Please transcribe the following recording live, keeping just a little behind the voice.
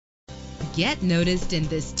Get noticed in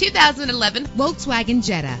this 2011 Volkswagen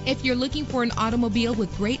Jetta. If you're looking for an automobile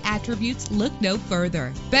with great attributes, look no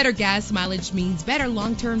further. Better gas mileage means better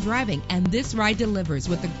long-term driving, and this ride delivers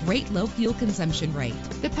with a great low fuel consumption rate.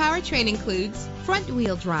 The powertrain includes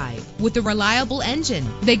front-wheel drive with a reliable engine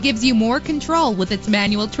that gives you more control with its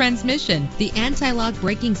manual transmission. The anti-lock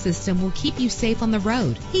braking system will keep you safe on the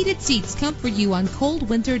road. Heated seats comfort you on cold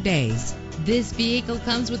winter days. This vehicle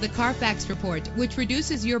comes with a Carfax report, which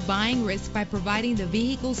reduces your buying risk by providing the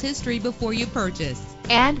vehicle's history before you purchase.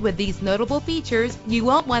 And with these notable features, you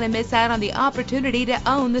won't want to miss out on the opportunity to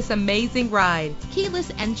own this amazing ride.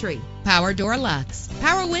 Keyless entry, power door locks,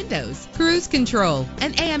 power windows, cruise control,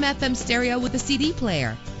 an AM/FM stereo with a CD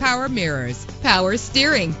player, power mirrors, power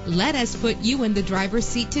steering. Let us put you in the driver's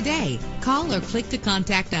seat today. Call or click to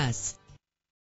contact us.